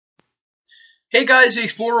Hey guys, the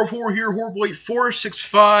Explorer of Horror here,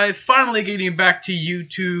 Horrorboy465, finally getting back to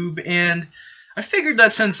YouTube, and I figured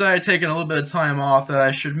that since I had taken a little bit of time off that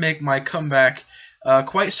I should make my comeback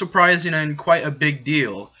quite surprising and quite a big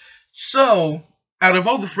deal. So, out of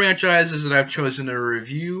all the franchises that I've chosen to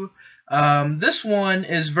review, this one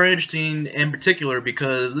is very interesting in particular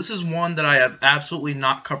because this is one that I have absolutely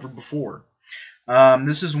not covered before.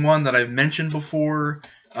 This is one that I've mentioned before,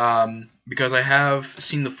 because I have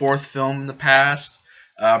seen the fourth film in the past.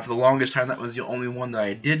 For the longest time, that was the only one that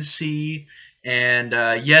I did see. And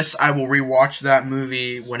yes, I will rewatch that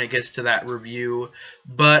movie when it gets to that review.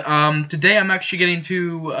 But today I'm actually getting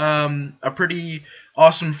to a pretty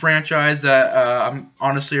awesome franchise that I'm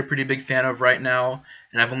honestly a pretty big fan of right now.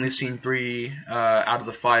 And I've only seen 3 out of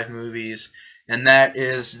the 5 movies. And that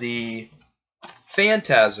is the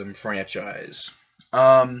Phantasm franchise.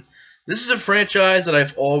 This is a franchise that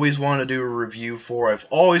I've always wanted to do a review for. I've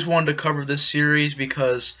always wanted to cover this series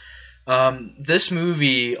because this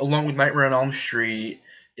movie, along with Nightmare on Elm Street,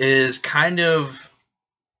 is kind of...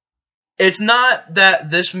 It's not that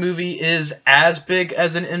this movie is as big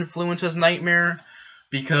as an influence as Nightmare,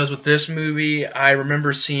 because with this movie, I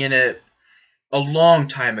remember seeing it a long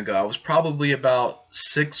time ago. I was probably about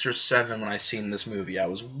 6 or 7 when I seen this movie. I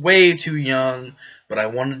was way too young, but I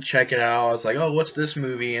wanted to check it out. I was like, oh, what's this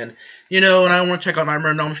movie? And, and I want to check out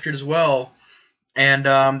Nightmare on Elm Street as well.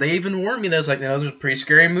 And they even warned me that, like, those are pretty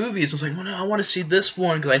scary movies. I was like, well, no, I want to see this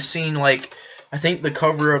one, because I seen, like, I think the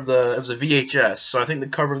cover of it was a VHS. So I think the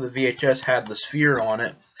cover of the VHS had the sphere on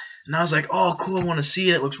it. And I was like, oh, cool, I want to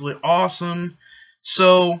see it. It looks really awesome.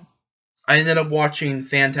 So I ended up watching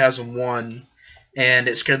Phantasm 1. And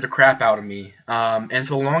it scared the crap out of me. And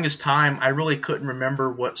for the longest time, I really couldn't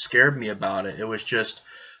remember what scared me about it. It was just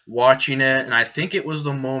watching it, and I think it was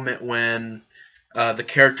the moment when the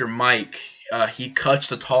character Mike, he cuts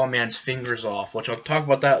the tall man's fingers off, which I'll talk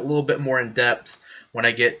about that a little bit more in depth when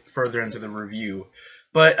I get further into the review.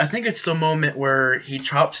 But I think it's the moment where he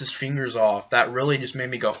chops his fingers off that really just made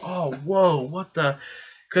me go, oh, whoa, what the...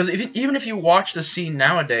 Because even if you watch the scene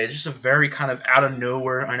nowadays, it's just a very kind of out of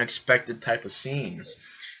nowhere, unexpected type of scene.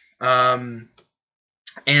 And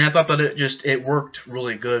I thought that it worked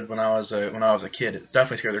really good when I was a kid. It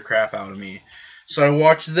definitely scared the crap out of me. So I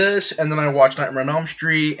watched this, and then I watched Nightmare on Elm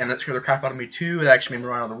Street, and that scared the crap out of me too. It actually made me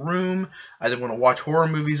run out of the room. I didn't want to watch horror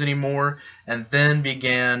movies anymore, and then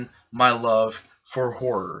began my love for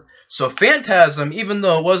horror. So Phantasm, even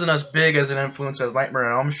though it wasn't as big as an influence as Nightmare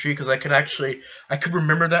on Elm Street, because I could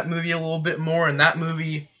remember that movie a little bit more, and that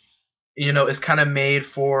movie, is kind of made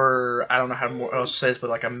for, I don't know how else to say this, but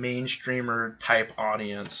like a mainstreamer type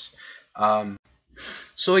audience.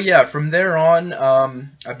 So yeah, from there on,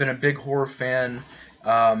 I've been a big horror fan.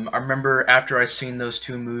 I remember after I seen those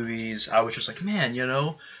 2 movies, I was just like, man,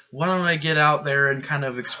 why don't I get out there and kind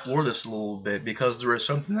of explore this a little bit, because there was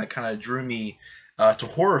something that kind of drew me to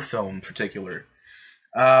horror film in particular.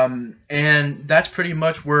 And that's pretty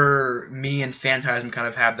much where me and Phantasm kind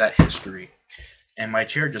of have that history. And my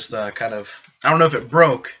chair just kind of, I don't know if it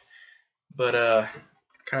broke, but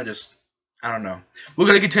kind of just, I don't know. We're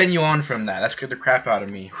going to continue on from that. That scared the crap out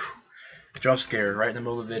of me. Whew. Jump scare right in the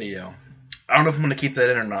middle of the video. I don't know if I'm going to keep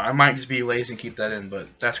that in or not. I might just be lazy and keep that in, but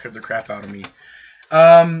that scared the crap out of me.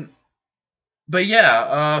 But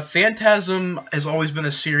yeah, Phantasm has always been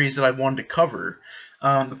a series that I wanted to cover.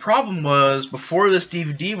 The problem was, before this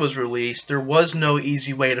DVD was released, there was no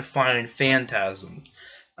easy way to find Phantasm.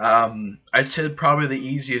 I'd say probably the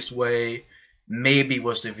easiest way maybe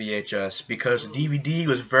was the VHS, because the DVD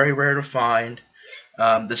was very rare to find.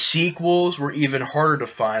 The sequels were even harder to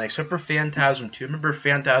find, except for Phantasm 2. I remember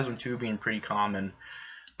Phantasm 2 being pretty common.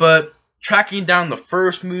 But tracking down the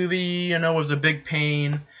first movie, was a big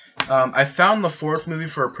pain. I found the fourth movie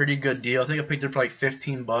for a pretty good deal. I think I picked it for like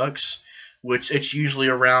 $15, which it's usually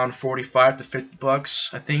around $45 to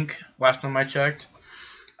 $50, I think, last time I checked.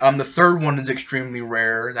 The third one is extremely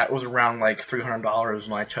rare. That was around like $300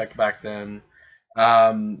 when I checked back then.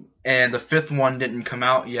 And the fifth one didn't come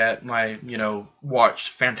out yet when I, watched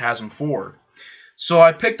Phantasm 4. So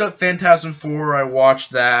I picked up Phantasm 4. I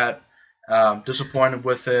watched that. Disappointed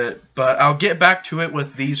with it. But I'll get back to it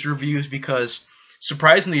with these reviews because,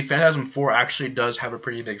 surprisingly, Phantasm 4 actually does have a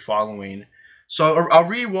pretty big following. So I'll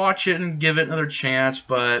rewatch it and give it another chance,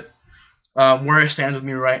 but where it stands with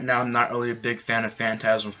me right now, I'm not really a big fan of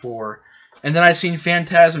Phantasm 4. And then I seen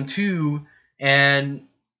Phantasm 2, and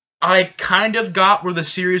I kind of got where the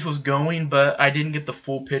series was going, but I didn't get the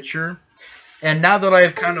full picture. And now that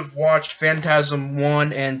I've kind of watched Phantasm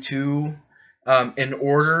 1 and 2 in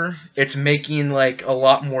order, it's making like a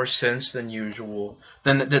lot more sense than usual,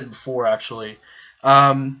 than it did before, actually.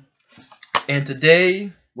 And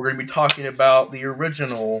today we're going to be talking about the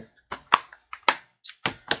original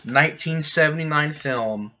 1979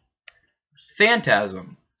 film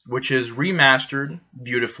Phantasm, which is remastered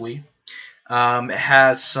beautifully. It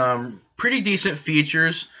has some pretty decent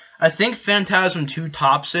features. I think Phantasm 2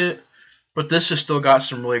 tops it, but this has still got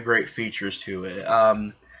some really great features to it.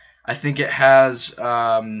 I think it has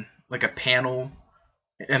like a panel.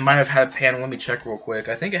 It might have had a panel. Let me check real quick.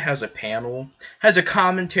 I think it has a panel. Has a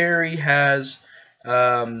commentary. Has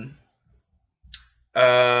sorry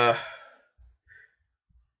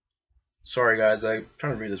guys, I'm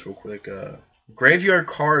trying to read this real quick. Graveyard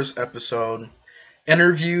Cars episode.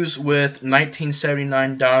 Interviews with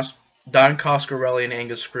 1979 Don Coscarelli and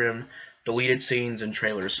Angus Scrimm. Deleted scenes and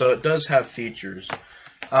trailers. So it does have features.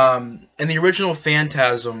 And the original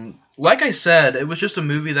Phantasm, like I said, it was just a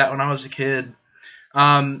movie that when I was a kid,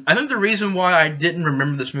 I think the reason why I didn't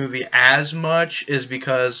remember this movie as much is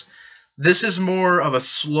because this is more of a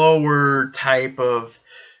slower type of,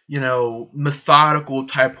 methodical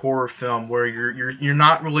type horror film where you're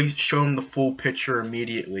not really shown the full picture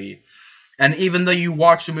immediately. And even though you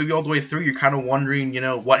watch the movie all the way through, you're kind of wondering,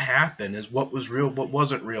 what happened, is what was real, what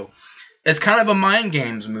wasn't real. It's kind of a mind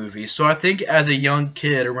games movie. So I think as a young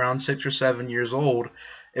kid, around 6 or 7 years old,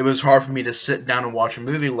 it was hard for me to sit down and watch a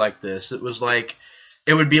movie like this. It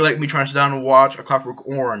would be like me trying to sit down and watch A Clockwork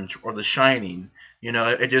Orange or The Shining.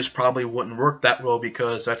 It just probably wouldn't work that well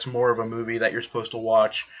because that's more of a movie that you're supposed to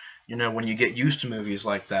watch, when you get used to movies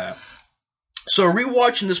like that. So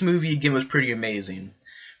rewatching this movie again was pretty amazing.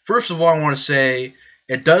 First of all, I want to say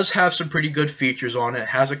it does have some pretty good features on it. It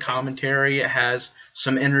has a commentary. It has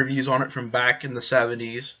some interviews on it from back in the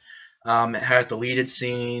 70s. It has deleted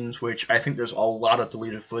scenes, which I think there's a lot of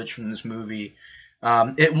deleted footage from this movie.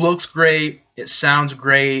 It looks great. It sounds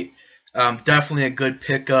great. Definitely a good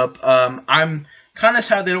pickup. I'm kind of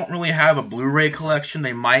sad they don't really have a Blu-ray collection.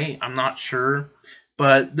 They might. I'm not sure.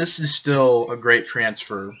 But this is still a great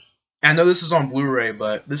transfer. I know this is on Blu-ray,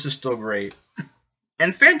 but this is still great.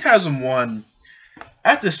 And Phantasm 1, I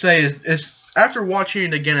have to say, is after watching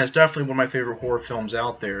it again, it's definitely one of my favorite horror films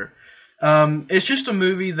out there. It's just a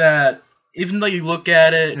movie that, even though you look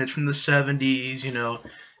at it and it's from the 70s,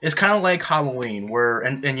 it's kind of like Halloween,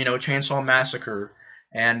 and Chainsaw Massacre,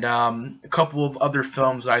 and a couple of other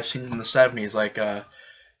films I've seen in the 70s, like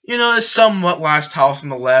it's somewhat Last House on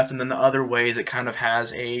the Left, and then the other ways it kind of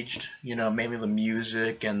has aged. Maybe the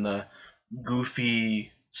music and the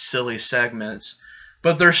goofy, silly segments.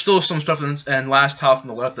 But there's still some stuff in Last House on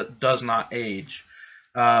the Left that does not age.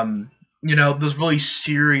 Those really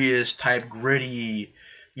serious type, gritty,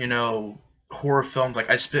 horror films like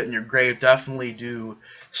I Spit in Your Grave definitely do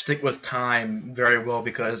stick with time very well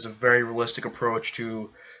because it's a very realistic approach to,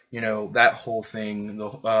 that whole thing,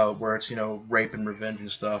 where it's, rape and revenge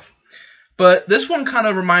and stuff. But this one kind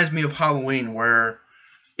of reminds me of Halloween, where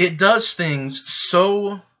it does things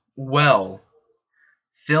so well.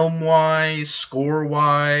 Film-wise,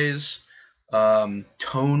 score-wise,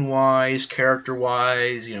 tone-wise,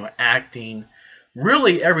 character-wise, acting.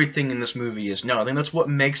 Really everything in this movie is I think that's what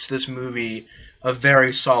makes this movie a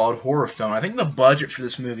very solid horror film. I think the budget for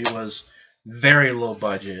this movie was very low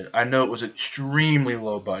budget. I know it was extremely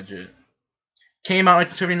low budget. Came out in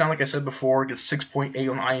 1979, like I said before, gets 6.8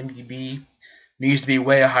 on IMDb. Needs to be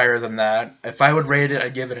way higher than that. If I would rate it,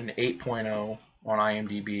 I'd give it an 8.0 on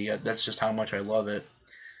IMDb. That's just how much I love it.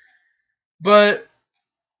 But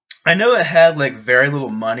I know it had very little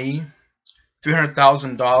money,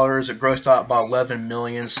 $300,000. It grossed out about $11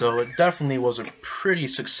 million, so it definitely was a pretty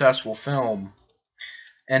successful film.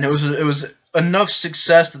 And it was enough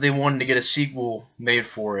success that they wanted to get a sequel made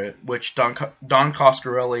for it, which Don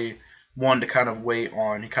Coscarelli wanted to kind of wait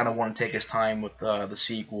on. He kind of wanted to take his time with the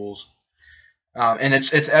sequels, and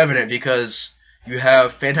it's evident because you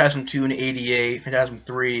have Phantasm 2 in '88, Phantasm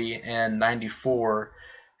 3 in '94,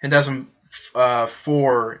 Phantasm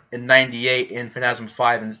 4 in '98, and Phantasm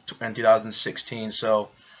 5 in 2016. So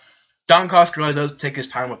Don Coscarelli does take his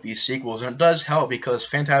time with these sequels, and it does help because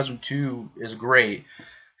Phantasm 2 is great.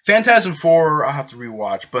 Phantasm 4 I'll have to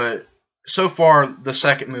rewatch, but so far the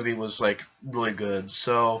second movie was really good.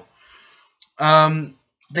 So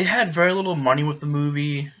they had very little money with the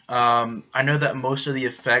movie. I know that most of the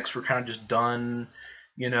effects were kind of just done.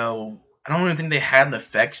 I don't even think they had an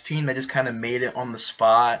effects team. They just kind of made it on the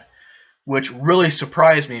spot, which really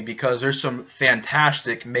surprised me because there's some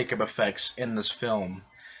fantastic makeup effects in this film.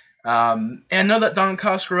 And I know that Don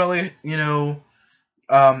Coscarelli,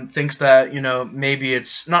 thinks that, maybe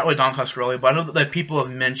it's not really Don Coscarelli, but I know that people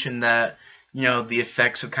have mentioned that, the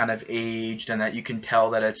effects have kind of aged and that you can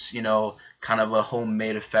tell that it's, kind of a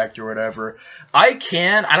homemade effect or whatever. I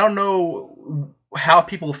don't know how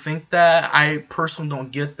people think that. I personally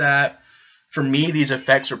don't get that. For me, these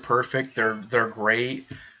effects are perfect. They're great.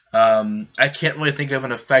 I can't really think of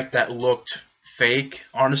an effect that looked fake.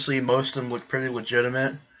 Honestly, most of them look pretty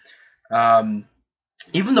legitimate. Um,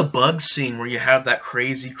 Even the bug scene where you have that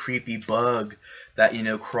crazy, creepy bug that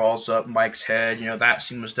crawls up Mike's head. That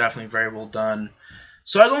scene was definitely very well done.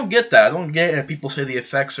 So I don't get that. I don't get it if people say the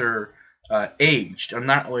effects are aged. I'm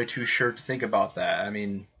not really too sure to think about that. I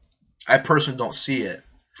mean, I personally don't see it.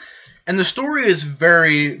 And the story is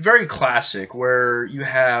very, very classic, where you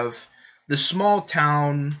have this small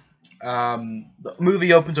town. The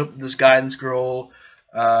movie opens up with this guy and this girl,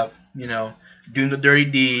 uh, you know, doing the dirty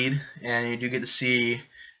deed, and you do get to see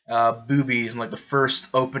boobies in like the first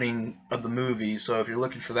opening of the movie. So if you're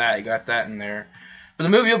looking for that, you got that in there. But the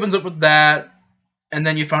movie opens up with that, and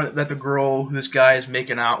then you find out that the girl who this guy is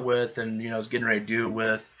making out with and is getting ready to do it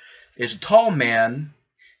with is a tall man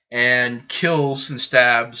and kills and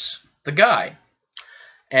stabs the guy.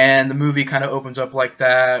 And the movie kind of opens up like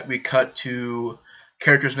that. We cut to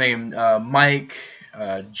characters named Mike,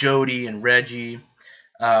 Jody, and Reggie.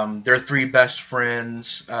 They're three best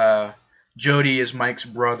friends. Jody is Mike's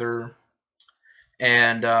brother,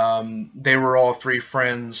 and they were all three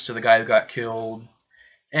friends to the guy who got killed.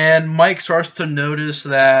 And Mike starts to notice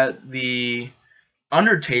that the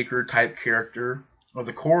Undertaker type character, or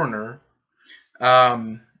the coroner,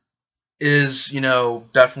 is,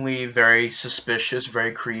 definitely very suspicious,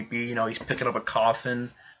 very creepy. He's picking up a coffin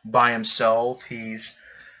by himself. He's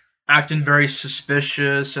acting very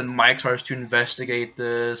suspicious, and Mike starts to investigate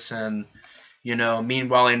this. And,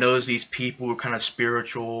 meanwhile, he knows these people are kind of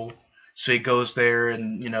spiritual. So he goes there,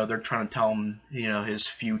 and, they're trying to tell him, his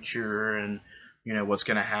future and, what's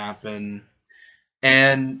going to happen.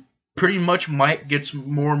 And pretty much Mike gets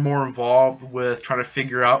more and more involved with trying to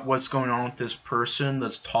figure out what's going on with this person,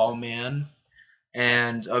 this tall man,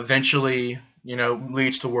 and eventually,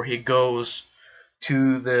 leads to where he goes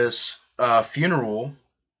to this funeral,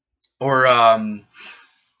 or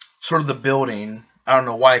sort of the building. I don't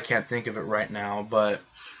know why I can't think of it right now, but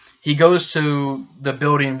he goes to the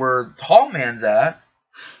building where the tall man's at,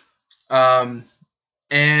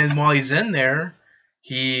 and while he's in there,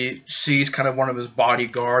 he sees kind of one of his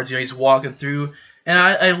bodyguards. He's walking through, and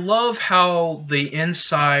I love how the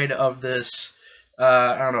inside of this,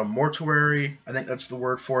 I don't know, mortuary, I think that's the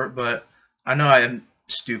word for it, but I know I am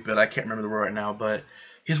stupid. I can't remember the word right now, but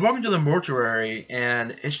he's walking to the mortuary,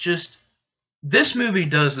 and it's just, this movie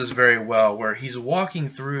does this very well, where he's walking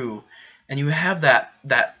through, and you have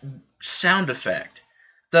that sound effect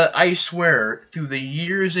that I swear through the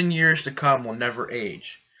years and years to come will never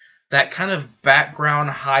age. That kind of background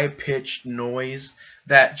high-pitched noise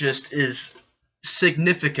that just is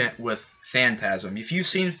significant with Phantasm. If you've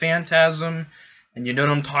seen Phantasm and you know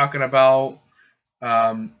what I'm talking about,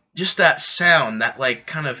 just that sound, that like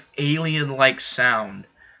kind of alien-like sound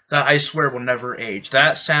that I swear will never age.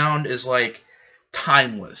 That sound is like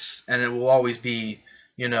timeless, and it will always be,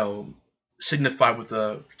 signified with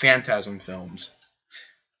the Phantasm films.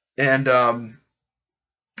 And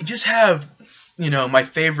you just have, my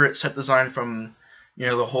favorite set design from,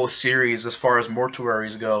 the whole series as far as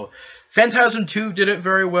mortuaries go. Phantasm 2 did it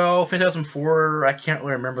very well. Phantasm 4, I can't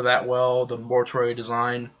really remember that well, the mortuary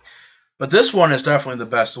design. But this one is definitely the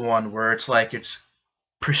best one, where it's like, it's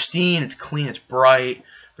pristine, it's clean, it's bright.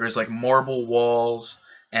 There's like marble walls,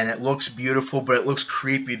 and it looks beautiful, but it looks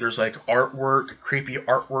creepy. There's like artwork, creepy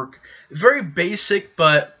artwork. Very basic,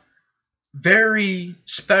 but very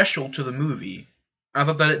special to the movie. I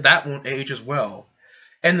thought that won't age as well.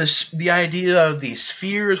 And the idea of these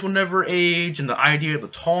spheres will never age, and the idea of the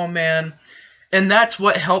tall man. And that's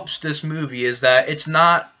what helps this movie, is that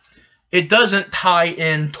it doesn't tie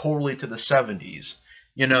in totally to the 70s.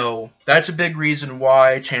 That's a big reason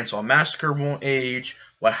why Chainsaw Massacre won't age,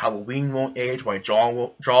 why Halloween won't age, why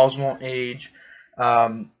Jaws won't age,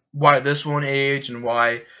 why this won't age, and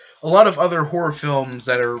why a lot of other horror films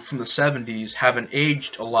that are from the 70s haven't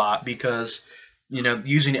aged a lot, because,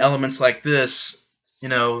 using elements like this,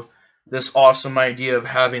 this awesome idea of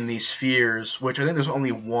having these spheres, which I think there's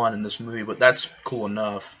only one in this movie, but that's cool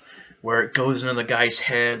enough, where it goes into the guy's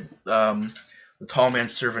head, the tall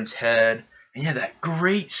man's servant's head, and yeah, that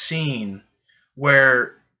great scene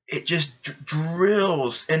where it just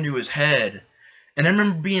drills into his head. And I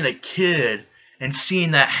remember being a kid and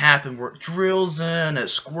seeing that happen, where it drills in, it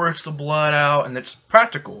squirts the blood out, and it's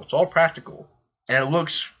practical. It's all practical. And it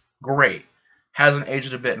looks great. Hasn't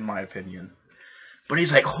aged a bit, in my opinion. But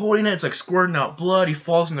he's like holding it, it's like squirting out blood, he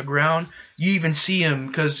falls on the ground. You even see him,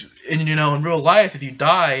 because, in real life, if you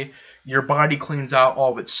die, your body cleans out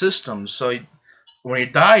all of its systems. So when he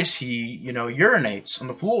dies, he, you know, urinates on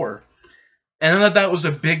the floor. And then that was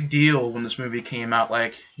a big deal when this movie came out,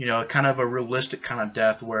 like, you know, kind of a realistic kind of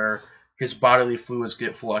death where his bodily fluids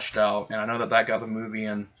get flushed out. And I know that got the movie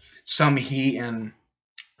in some heat, and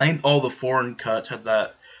I think all the foreign cuts had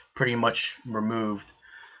that pretty much removed.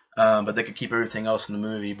 But they could keep everything else in the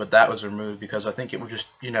movie. But that was removed because I think it was just,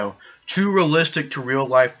 you know, too realistic to real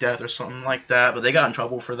life death or something like that. But they got in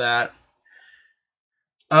trouble for that.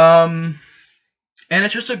 And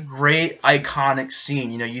it's just a great, iconic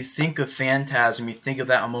scene. You know, you think of Phantasm, you think of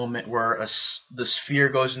that moment where the sphere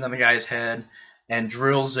goes into the guy's head and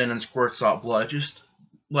drills in and squirts out blood. Just,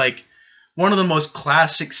 like, one of the most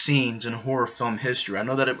classic scenes in horror film history. I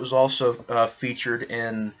know that it was also featured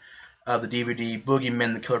in the DVD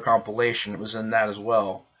Boogeyman the Killer compilation. It was in that as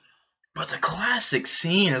well. But it's a classic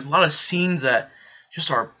scene. There's a lot of scenes that just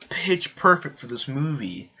are pitch perfect for this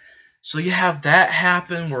movie. So you have that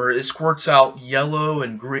happen where it squirts out yellow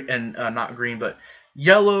and green, and not green, but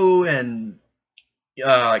yellow and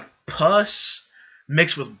like pus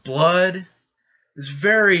mixed with blood. It's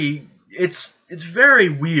very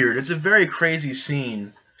weird. It's a very crazy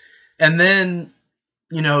scene. And then,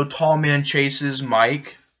 you know, Tall Man chases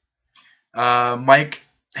Mike. Mike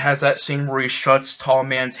has that scene where he shuts Tall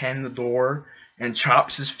Man's hand in the door and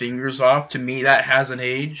chops his fingers off. To me, that hasn't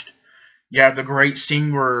aged. You have the great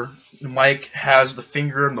scene where Mike has the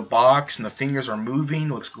finger in the box and the fingers are moving. It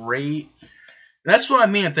looks great. And that's what I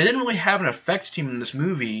mean. If they didn't really have an effects team in this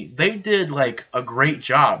movie, they did like a great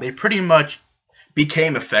job. They pretty much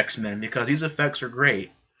became effects men because these effects are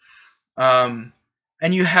great. And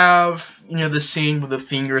you have, you know, the scene with the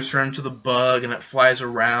fingers turn to the bug and it flies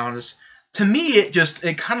around. To me,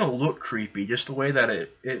 it kind of looked creepy, just the way that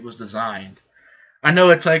it was designed. I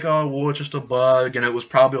know it's like, oh, well, it's just a bug, and it was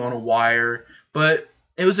probably on a wire, but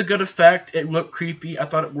it was a good effect. It looked creepy. I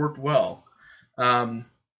thought it worked well. And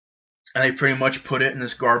they pretty much put it in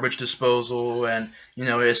this garbage disposal, and, you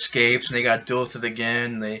know, it escapes, and they got to deal with it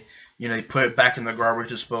again. They, you know, they put it back in the garbage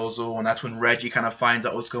disposal, and that's when Reggie kind of finds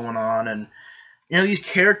out what's going on. And, you know, these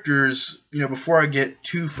characters, you know, before I get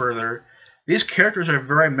too further, these characters are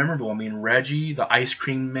very memorable. I mean, Reggie, the ice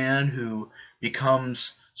cream man who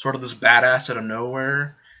becomes sort of this badass out of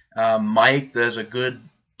nowhere. Mike, there's a good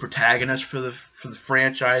protagonist for the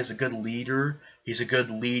franchise, a good leader. He's a good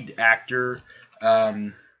lead actor.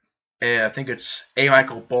 I think it's A.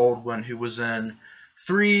 Michael Baldwin, who was in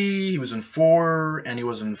 3, he was in 4, and he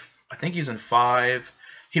was in, I think he's in 5.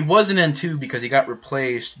 He wasn't in 2 because he got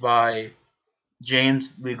replaced by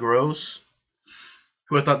James Lee Gross,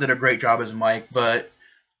 who I thought did a great job as Mike. But,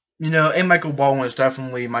 you know, A. Michael Baldwin is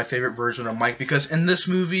definitely my favorite version of Mike because in this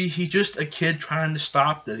movie, he's just a kid trying to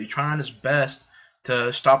stop this. He's trying his best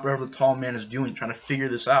to stop whatever the tall man is doing, trying to figure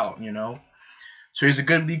this out, you know. So he's a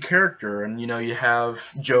good lead character. And, you know, you have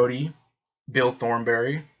Jody, Bill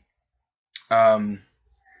Thornberry,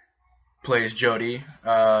 plays Jody,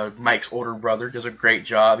 Mike's older brother, does a great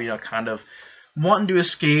job, you know, kind of wanting to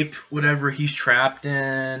escape whatever he's trapped in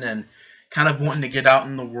and kind of wanting to get out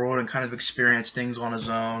in the world and kind of experience things on his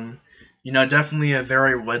own. You know, definitely a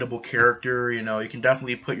very relatable character. You know, you can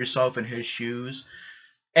definitely put yourself in his shoes.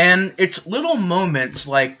 And it's little moments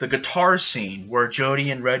like the guitar scene where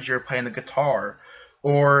Jody and Reggie are playing the guitar,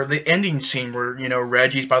 or the ending scene where, you know,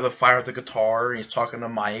 Reggie's by the fire with the guitar and he's talking to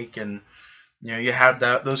Mike, and, you know, you have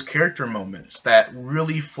those character moments that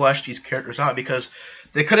really flesh these characters out because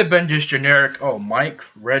they could have been just generic, oh, Mike,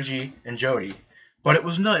 Reggie, and Jody. But it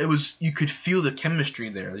was not. It was, you could feel the chemistry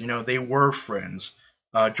there. You know, they were friends.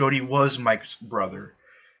 Jody was Mike's brother.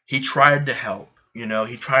 He tried to help. You know,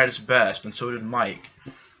 he tried his best, and so did Mike.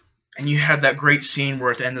 And you had that great scene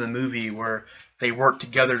where at the end of the movie where they worked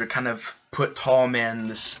together to kind of put Tall Man in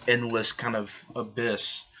this endless kind of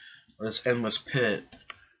abyss, or this endless pit,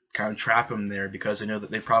 kind of trap him there because they know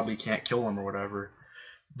that they probably can't kill him or whatever.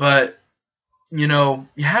 But, you know,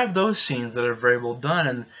 you have those scenes that are very well done,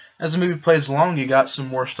 and as the movie plays along, you got some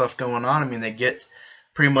more stuff going on. I mean, they get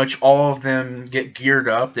pretty much all of them get geared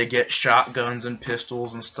up. They get shotguns and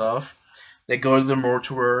pistols and stuff. They go to the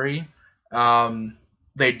mortuary.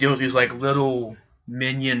 They deal with these like little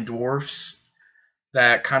minion dwarfs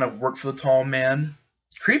that kind of work for the tall man.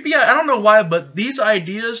 Creepy. I don't know why, but these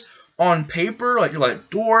ideas on paper, like you're like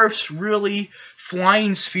dwarfs, really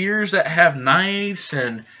flying spheres that have knives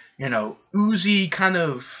and, you know, oozy kind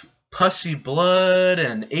of pussy blood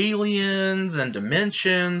and aliens and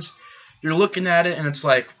dimensions. You're looking at it and it's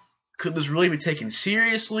like, could this really be taken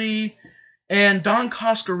seriously? And Don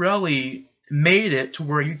Coscarelli made it to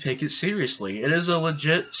where you take it seriously. It is a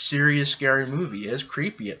legit, serious, scary movie. It is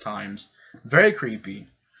creepy at times. Very creepy.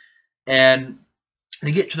 And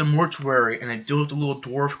They get to the mortuary and they deal with the little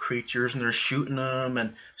dwarf creatures and they're shooting them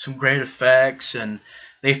and some great effects, and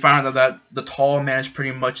they find out that the tall man is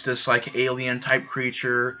pretty much this like alien type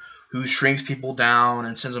creature who shrinks people down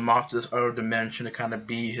and sends them off to this other dimension to kind of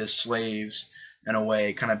be his slaves in a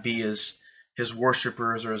way, kind of be his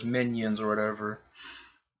worshippers or his minions or whatever.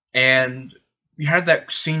 And you have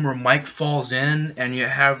that scene where Mike falls in and you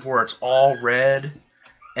have where it's all red,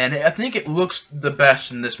 and I think it looks the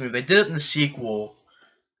best in this movie. They did it in the sequel,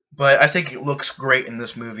 but I think it looks great in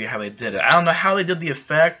this movie how they did it. I don't know how they did the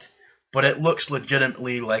effect, but it looks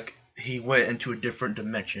legitimately like he went into a different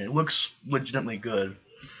dimension. It looks legitimately good.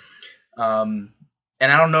 And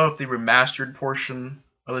I don't know if the remastered portion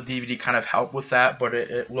of the DVD kind of helped with that, but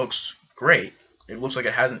it looks great. It looks like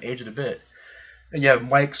it hasn't aged a bit. And you have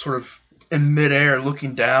Mike sort of in midair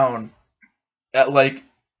looking down at like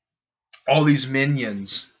all these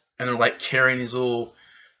minions, and they're like carrying these little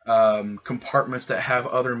compartments that have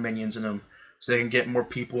other minions in them, so they can get more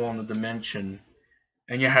people on the dimension.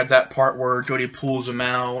 And you have that part where Jodie pulls them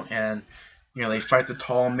out, and they fight the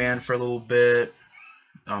tall man for a little bit.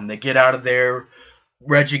 They get out of there.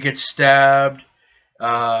 Reggie gets stabbed.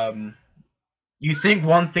 You think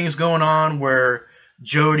one thing's going on where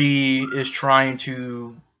Jodie is trying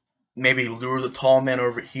to maybe lure the tall man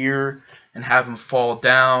over here and have him fall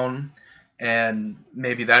down, and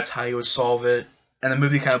maybe that's how you would solve it. And the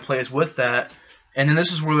movie kind of plays with that. And then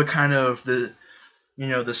this is where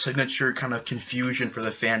the signature kind of confusion for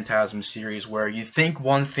the Phantasm series, where you think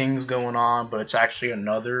one thing's going on, but it's actually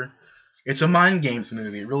another. It's a mind games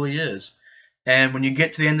movie. It really is. And when you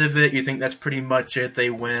get to the end of it, you think that's pretty much it.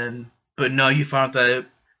 They win. But no, you find out that it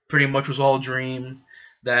pretty much was all a dream,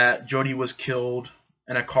 that Jodie was killed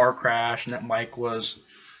in a car crash, and that Mike was,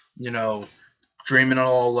 dreaming it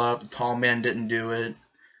all up. The tall man didn't do it.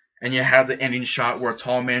 And you have the ending shot where a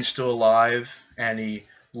tall man's still alive, and he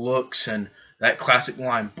looks, and that classic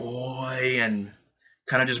line, boy, and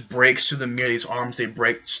kind of just breaks through the mirror. These arms, they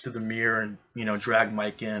break through the mirror and, drag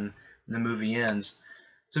Mike in, and the movie ends.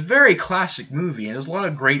 It's a very classic movie, and there's a lot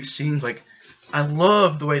of great scenes. Like, I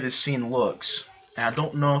love the way this scene looks. And I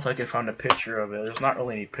don't know if I can find a picture of it. There's not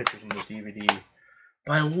really any pictures in this DVD.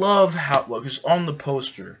 But I love how it looks. It's on the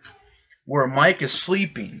poster, where Mike is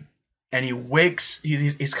sleeping, and he wakes.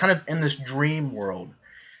 He's kind of in this dream world.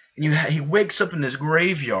 And he wakes up in this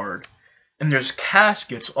graveyard, and there's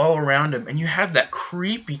caskets all around him, and you have that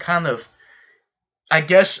creepy kind of, I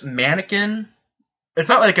guess, mannequin. It's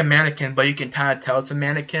not like a mannequin, but you can kind of tell it's a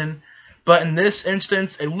mannequin. But in this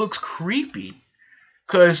instance, it looks creepy,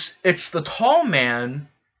 because it's the tall man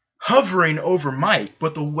hovering over Mike,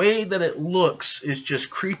 but the way that it looks is just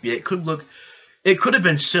creepy. It could have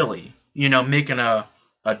been silly, making a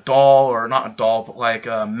doll, or not a doll, but like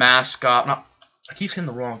a mascot. I keep saying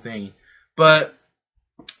the wrong thing, but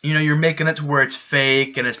you're making it to where it's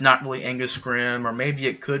fake and it's not really Angus Scrimm, or maybe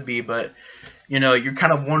it could be, but you're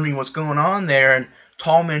kind of wondering what's going on there, and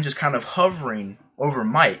tall man just kind of hovering over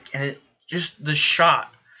Mike, and the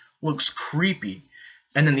shot looks creepy.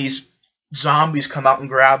 And then these zombies come out and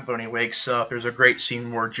grab him when he wakes up. There's a great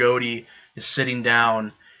scene where Jodie is sitting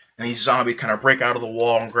down, and these zombies kind of break out of the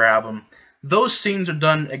wall and grab him. Those scenes are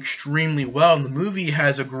done extremely well, and the movie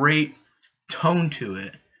has a great tone to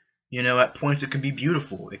it. At points it can be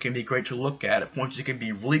beautiful. It can be great to look at. At points it can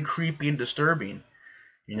be really creepy and disturbing.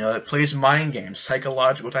 It plays mind games,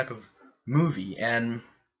 psychological type of movie, and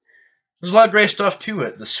there's a lot of great stuff to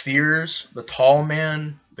it. The spheres, the tall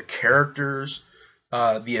man, the characters,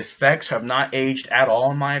 the effects have not aged at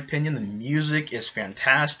all, in my opinion. The music is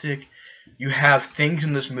fantastic. You have things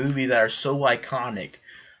in this movie that are so iconic,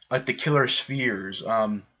 like the killer spheres.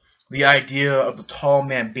 The idea of the tall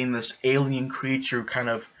man being this alien creature kind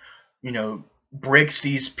of, breaks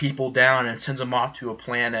these people down and sends them off to a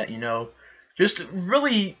planet, Just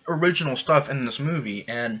really original stuff in this movie.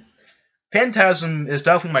 And Phantasm is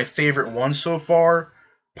definitely my favorite one so far.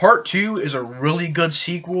 Part 2 is a really good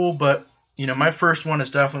sequel, but my favorite one is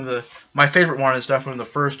definitely the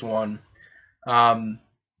first one.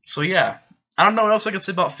 So yeah, I don't know what else I can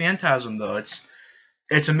say about Phantasm though.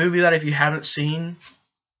 It's a movie that if you haven't seen,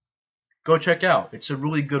 go check out. It's a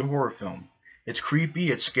really good horror film. It's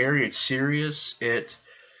creepy, it's scary, it's serious. It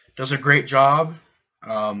does a great job.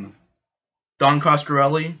 Don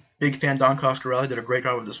Coscarelli, big fan. Don Coscarelli did a great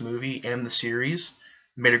job with this movie and the series.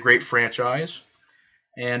 Made a great franchise,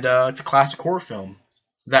 and it's a classic horror film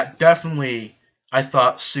that definitely, I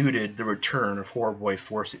thought, suited the return of Horrorboy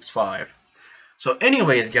 465. So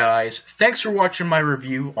anyways, guys, thanks for watching my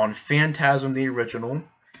review on Phantasm the Original,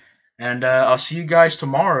 and I'll see you guys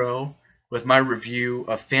tomorrow with my review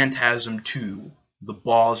of Phantasm 2, The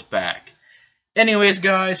Ball's Back. Anyways,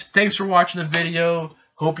 guys, thanks for watching the video.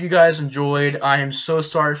 Hope you guys enjoyed. I am so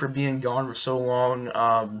sorry for being gone for so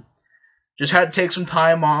long. Just had to take some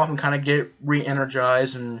time off and kind of get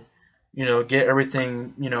re-energized and, get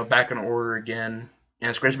everything, back in order again. And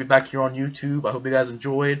it's great to be back here on YouTube. I hope you guys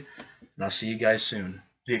enjoyed, and I'll see you guys soon.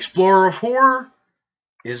 The Explorer of Horror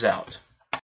is out.